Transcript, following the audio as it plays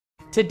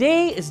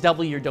Today is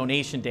Double Your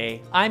Donation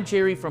Day. I'm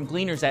Gerry from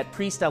Gleaners at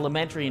Priest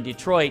Elementary in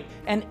Detroit,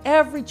 and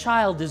every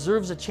child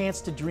deserves a chance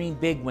to dream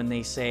big when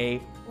they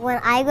say, when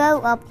I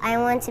grow up, I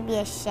want to be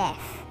a chef.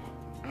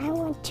 I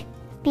want to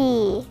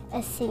be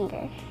a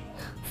singer,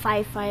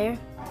 firefighter,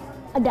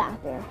 a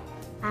doctor.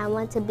 I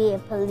want to be a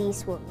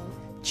policewoman.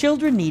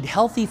 Children need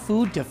healthy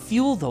food to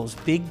fuel those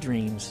big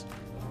dreams.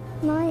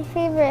 My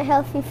favorite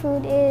healthy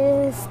food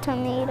is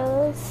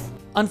tomatoes.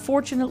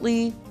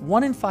 Unfortunately,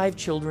 1 in 5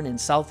 children in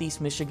Southeast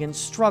Michigan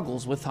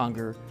struggles with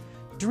hunger.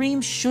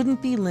 Dreams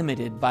shouldn't be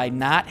limited by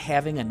not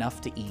having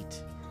enough to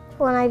eat.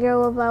 When I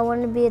grow up, I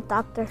want to be a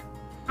doctor.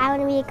 I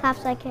want to be a cop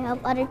so I can help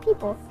other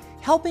people.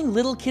 Helping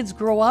little kids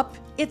grow up,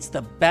 it's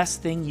the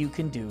best thing you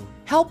can do.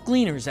 Help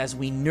Gleaners as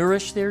we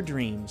nourish their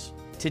dreams.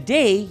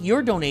 Today,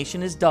 your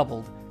donation is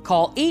doubled.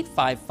 Call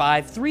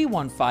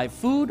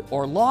 855-315-FOOD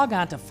or log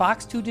on to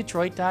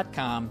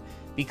fox2detroit.com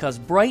because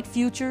bright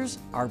futures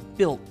are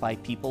built by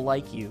people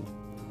like you.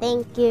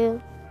 Thank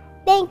you.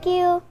 Thank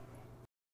you.